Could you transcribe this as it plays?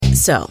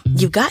So,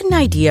 you've got an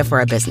idea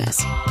for a business.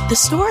 The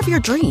store of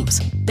your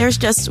dreams. There's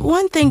just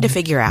one thing to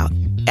figure out.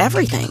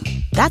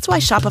 Everything. That's why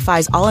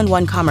Shopify's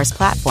all-in-one commerce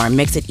platform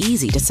makes it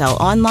easy to sell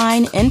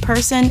online, in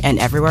person, and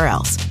everywhere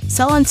else.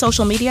 Sell on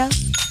social media,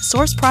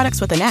 source products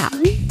with an app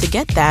to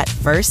get that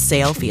first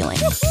sale feeling.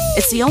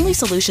 It's the only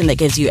solution that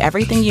gives you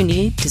everything you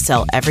need to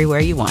sell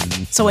everywhere you want.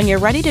 So when you're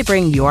ready to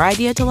bring your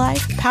idea to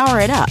life, power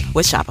it up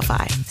with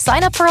Shopify.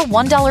 Sign up for a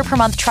 $1 per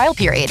month trial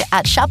period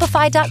at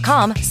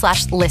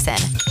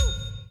shopify.com/listen.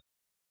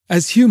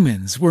 As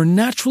humans, we're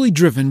naturally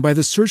driven by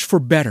the search for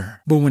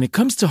better. But when it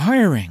comes to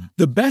hiring,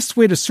 the best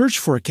way to search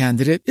for a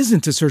candidate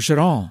isn't to search at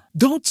all.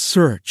 Don't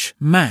search,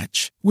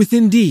 match with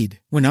Indeed.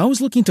 When I was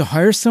looking to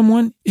hire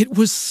someone, it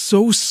was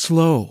so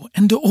slow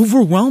and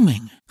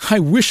overwhelming. I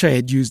wish I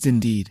had used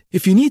Indeed.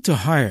 If you need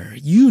to hire,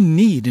 you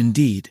need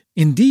Indeed.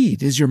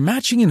 Indeed is your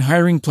matching and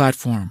hiring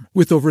platform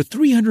with over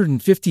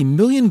 350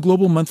 million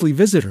global monthly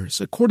visitors,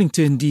 according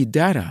to Indeed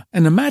data,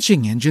 and a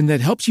matching engine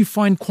that helps you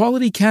find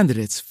quality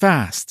candidates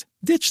fast.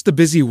 Ditch the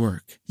busy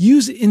work.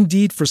 Use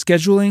Indeed for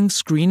scheduling,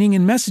 screening,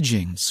 and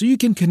messaging so you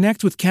can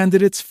connect with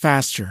candidates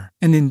faster.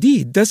 And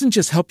Indeed doesn't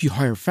just help you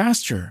hire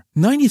faster.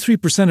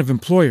 93% of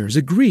employers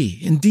agree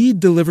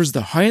Indeed delivers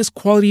the highest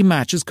quality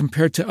matches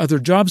compared to other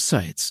job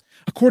sites,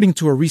 according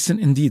to a recent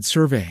Indeed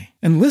survey.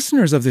 And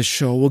listeners of this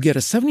show will get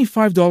a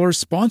 $75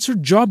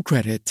 sponsored job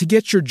credit to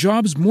get your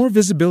jobs more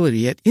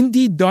visibility at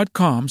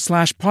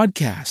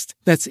Indeed.com/podcast.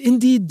 That's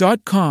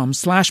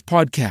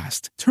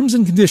Indeed.com/podcast. Terms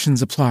and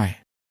conditions apply.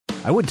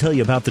 I would tell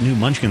you about the new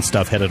Munchkin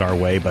stuff headed our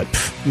way, but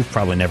you've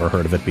probably never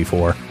heard of it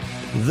before.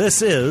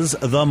 This is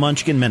the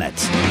Munchkin Minute.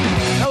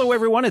 Hello,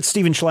 everyone. It's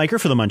Steven Schleicher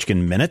for the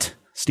Munchkin Minute.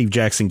 Steve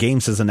Jackson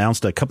Games has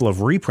announced a couple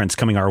of reprints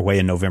coming our way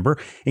in November,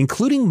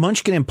 including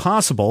Munchkin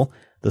Impossible,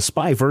 the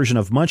spy version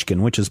of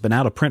Munchkin, which has been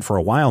out of print for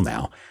a while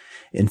now.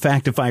 In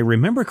fact, if I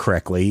remember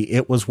correctly,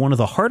 it was one of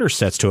the harder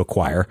sets to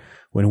acquire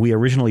when we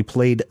originally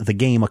played the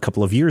game a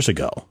couple of years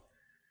ago.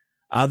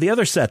 The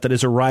other set that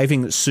is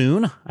arriving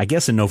soon, I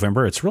guess in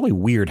November, it's really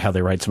weird how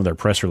they write some of their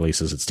press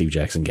releases at Steve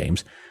Jackson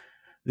Games.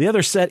 The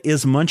other set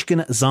is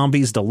Munchkin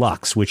Zombies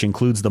Deluxe, which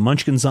includes the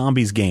Munchkin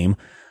Zombies game,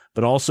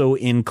 but also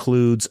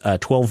includes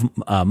 12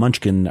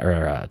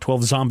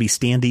 zombie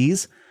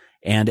standees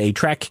and a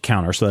track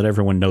counter so that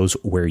everyone knows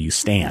where you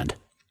stand.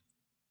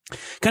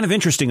 Kind of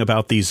interesting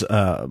about these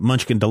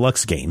Munchkin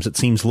Deluxe games. It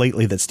seems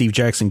lately that Steve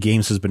Jackson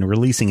Games has been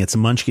releasing its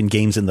Munchkin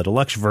games in the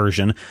deluxe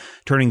version,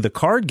 turning the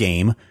card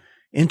game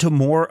into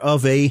more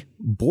of a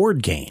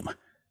board game.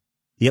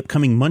 The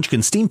upcoming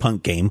Munchkin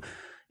Steampunk game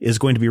is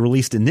going to be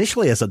released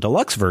initially as a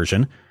deluxe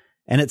version,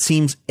 and it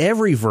seems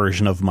every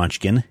version of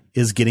Munchkin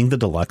is getting the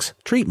deluxe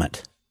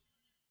treatment.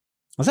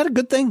 Is that a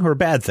good thing or a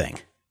bad thing?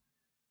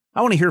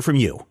 I want to hear from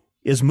you.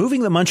 Is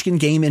moving the Munchkin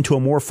game into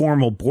a more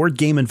formal board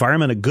game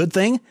environment a good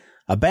thing,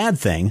 a bad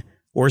thing,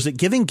 or is it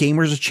giving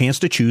gamers a chance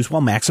to choose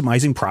while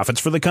maximizing profits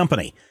for the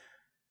company?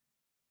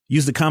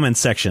 Use the comments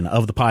section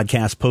of the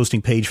podcast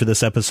posting page for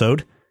this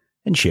episode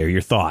and share your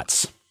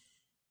thoughts.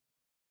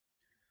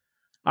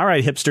 All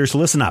right, hipsters,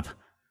 listen up.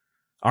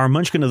 Our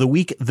Munchkin of the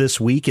Week this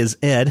week is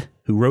Ed,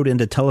 who wrote in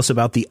to tell us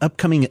about the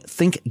upcoming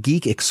Think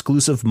Geek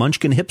exclusive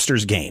Munchkin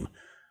Hipsters game.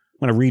 I'm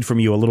going to read from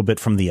you a little bit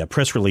from the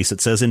press release. It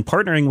says, in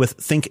partnering with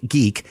Think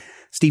Geek,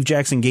 Steve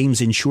Jackson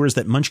Games ensures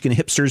that Munchkin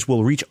Hipsters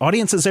will reach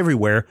audiences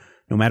everywhere,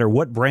 no matter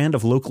what brand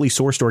of locally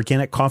sourced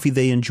organic coffee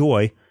they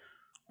enjoy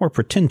or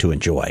pretend to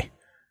enjoy.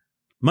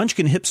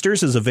 Munchkin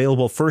Hipsters is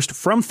available first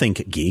from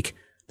Think Geek.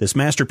 This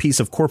masterpiece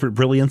of corporate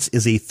brilliance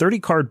is a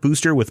 30-card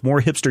booster with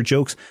more hipster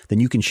jokes than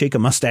you can shake a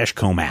mustache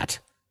comb at.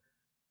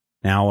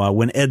 Now,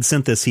 when Ed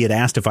sent this, he had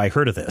asked if I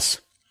heard of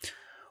this.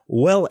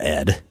 Well,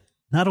 Ed,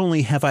 not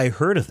only have I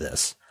heard of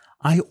this,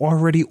 I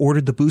already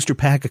ordered the booster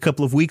pack a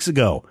couple of weeks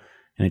ago,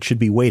 and it should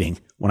be waiting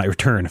when I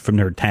return from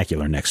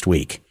Nerdtacular next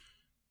week.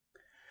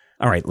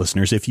 All right,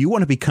 listeners, if you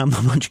want to become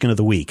the Munchkin of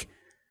the Week,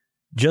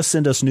 just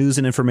send us news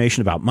and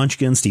information about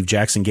Munchkin, Steve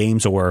Jackson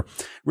Games, or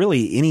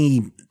really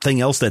anything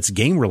else that's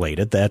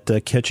game-related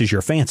that catches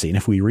your fancy. And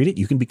if we read it,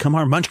 you can become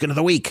our Munchkin of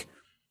the Week.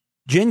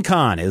 Gen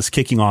Con is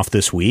kicking off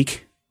this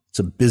week. It's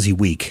a busy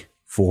week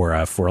for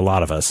a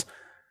lot of us.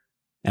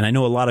 And I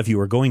know a lot of you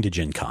are going to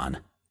Gen Con.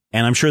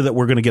 And I'm sure that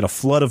we're going to get a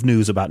flood of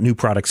news about new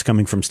products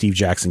coming from Steve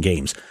Jackson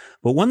Games.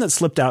 But one that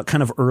slipped out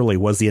kind of early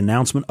was the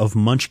announcement of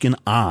Munchkin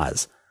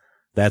Oz.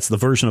 That's the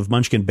version of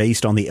Munchkin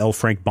based on the L.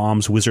 Frank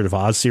Baum's Wizard of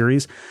Oz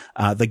series.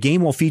 The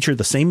game will feature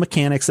the same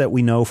mechanics that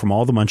we know from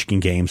all the Munchkin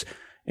games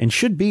and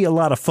should be a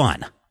lot of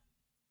fun.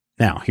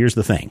 Now, here's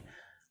the thing.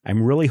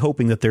 I'm really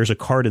hoping that there's a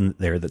card in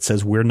there that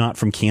says we're not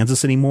from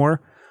Kansas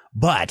anymore,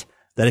 but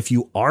that if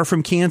you are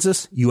from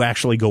Kansas, you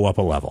actually go up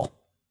a level.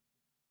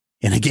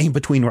 In a game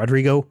between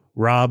Rodrigo,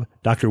 Rob,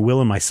 Dr. Will,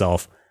 and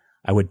myself,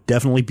 I would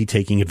definitely be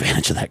taking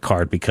advantage of that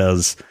card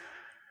because,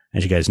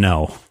 as you guys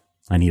know,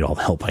 I need all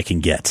the help I can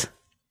get.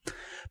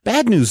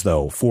 Bad news,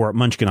 though, for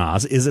Munchkin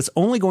Oz is it's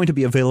only going to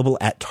be available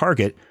at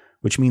Target,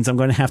 which means I'm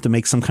going to have to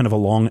make some kind of a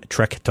long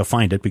trek to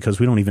find it because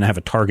we don't even have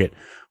a Target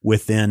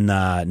within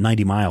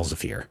 90 miles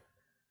of here.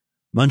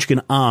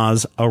 Munchkin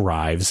Oz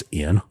arrives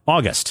in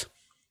August.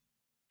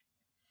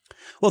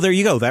 Well, there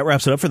you go. That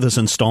wraps it up for this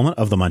installment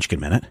of the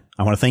Munchkin Minute.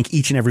 I want to thank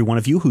each and every one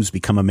of you who's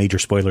become a Major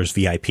Spoilers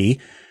VIP.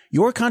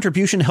 Your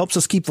contribution helps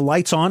us keep the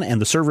lights on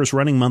and the servers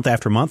running month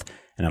after month,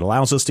 and it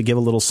allows us to give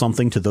a little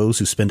something to those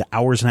who spend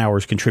hours and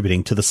hours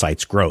contributing to the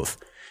site's growth.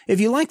 If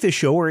you like this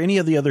show or any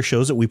of the other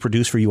shows that we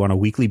produce for you on a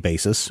weekly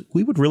basis,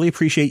 we would really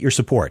appreciate your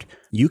support.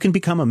 You can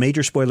become a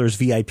Major Spoilers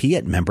VIP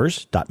at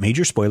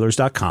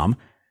members.majorspoilers.com,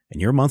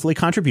 and your monthly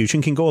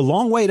contribution can go a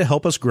long way to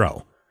help us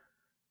grow.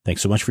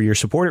 Thanks so much for your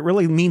support. It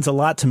really means a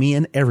lot to me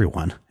and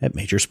everyone at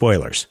Major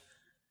Spoilers.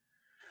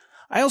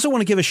 I also want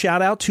to give a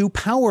shout out to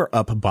Power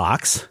Up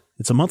Box.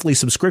 It's a monthly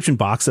subscription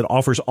box that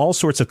offers all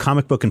sorts of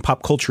comic book and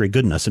pop culture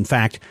goodness. In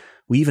fact,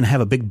 we even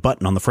have a big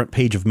button on the front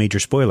page of Major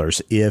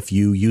Spoilers. If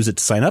you use it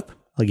to sign up,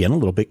 again, a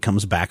little bit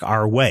comes back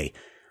our way.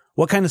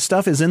 What kind of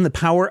stuff is in the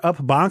Power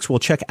Up box? Well,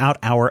 check out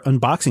our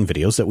unboxing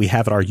videos that we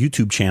have at our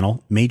YouTube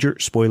channel, Major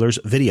Spoilers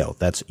Video.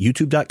 That's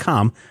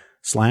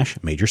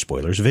youtube.com/Major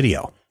Spoilers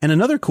Video. And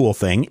another cool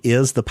thing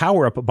is the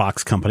Power Up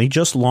Box company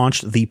just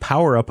launched the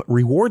Power Up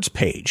Rewards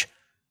page.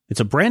 It's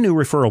a brand new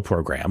referral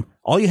program.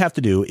 All you have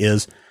to do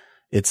is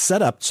it's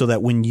set up so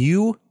that when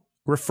you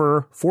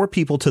refer 4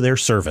 people to their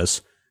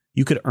service,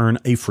 you could earn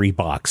a free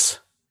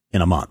box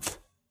in a month.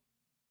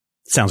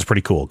 Sounds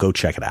pretty cool. Go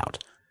check it out.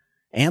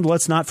 And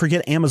let's not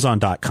forget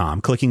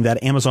Amazon.com. Clicking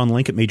that Amazon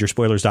link at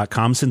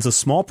Majorspoilers.com sends a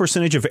small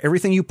percentage of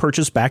everything you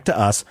purchase back to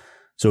us.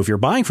 So if you're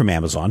buying from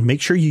Amazon,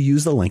 make sure you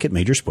use the link at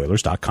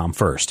Majorspoilers.com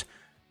first.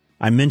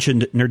 I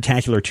mentioned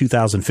Nerdtacular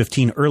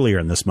 2015 earlier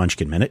in this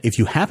Munchkin Minute. If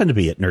you happen to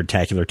be at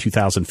Nerdtacular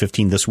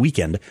 2015 this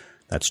weekend,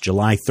 that's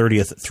July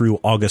 30th through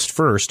August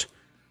 1st.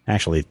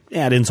 Actually,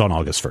 it ends on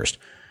August 1st.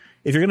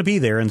 If you're going to be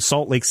there in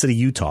Salt Lake City,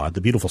 Utah, at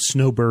the beautiful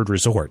Snowbird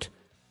Resort,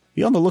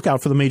 be on the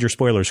lookout for the Major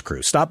Spoilers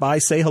crew. Stop by,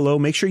 say hello.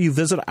 Make sure you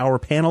visit our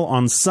panel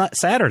on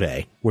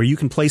Saturday, where you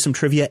can play some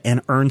trivia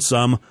and earn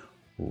some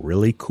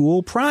really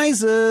cool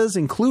prizes,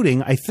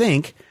 including, I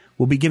think,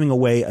 we'll be giving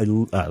away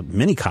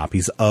many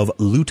copies of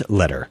Loot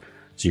Letter.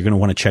 So you're going to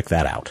want to check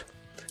that out.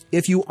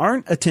 If you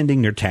aren't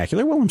attending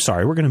Nerdtacular, well, I'm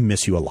sorry, we're going to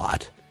miss you a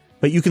lot.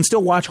 But you can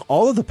still watch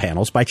all of the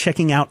panels by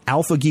checking out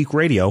Alpha Geek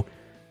Radio.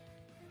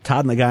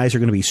 Todd and the guys are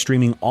going to be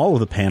streaming all of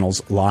the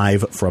panels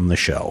live from the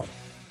show.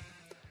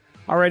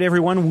 All right,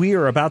 everyone, we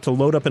are about to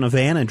load up in a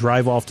van and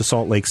drive off to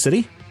Salt Lake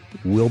City.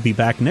 We'll be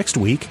back next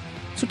week,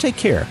 so take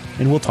care,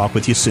 and we'll talk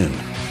with you soon.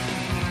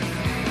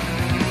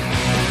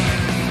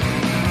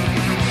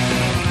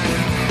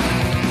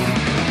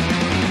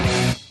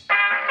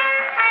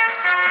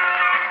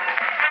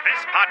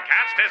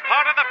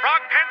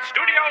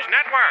 Studios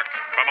Network.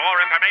 For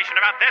more information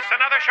about this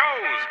and other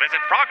shows, visit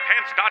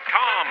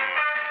frogpants.com.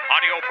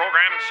 Audio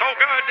program so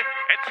good,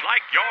 it's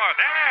like you're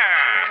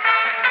there.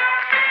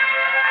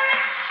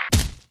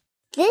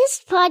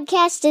 This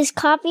podcast is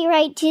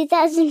copyright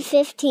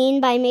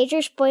 2015 by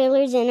Major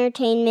Spoilers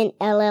Entertainment,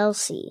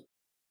 LLC.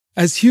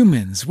 As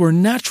humans, we're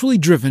naturally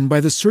driven by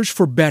the search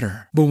for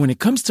better. But when it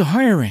comes to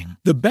hiring,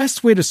 the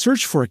best way to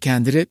search for a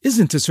candidate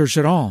isn't to search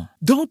at all.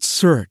 Don't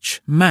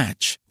search,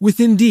 match with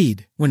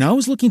Indeed. When I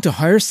was looking to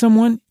hire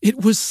someone,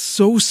 it was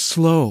so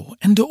slow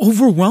and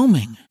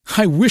overwhelming.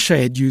 I wish I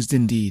had used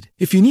Indeed.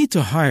 If you need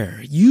to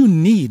hire, you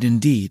need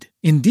Indeed.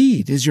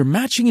 Indeed is your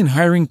matching and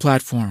hiring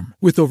platform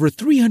with over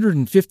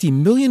 350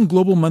 million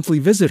global monthly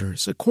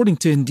visitors, according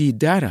to Indeed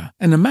data,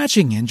 and a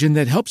matching engine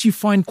that helps you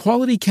find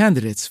quality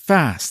candidates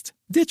fast.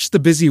 Ditch the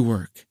busy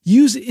work.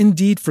 Use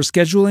Indeed for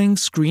scheduling,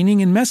 screening,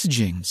 and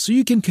messaging so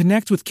you can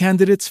connect with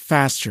candidates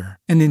faster.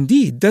 And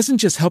Indeed doesn't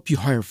just help you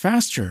hire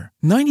faster.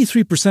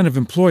 93% of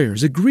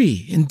employers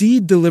agree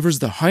Indeed delivers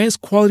the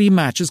highest quality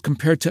matches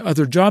compared to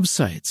other job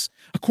sites,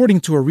 according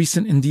to a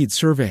recent Indeed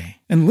survey.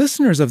 And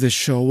listeners of this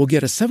show will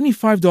get a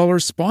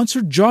 $75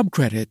 sponsored job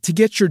credit to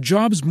get your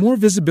jobs more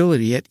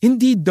visibility at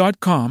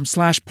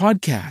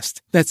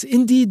Indeed.com/podcast. That's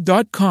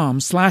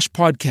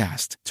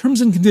Indeed.com/podcast.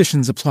 Terms and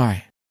conditions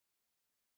apply.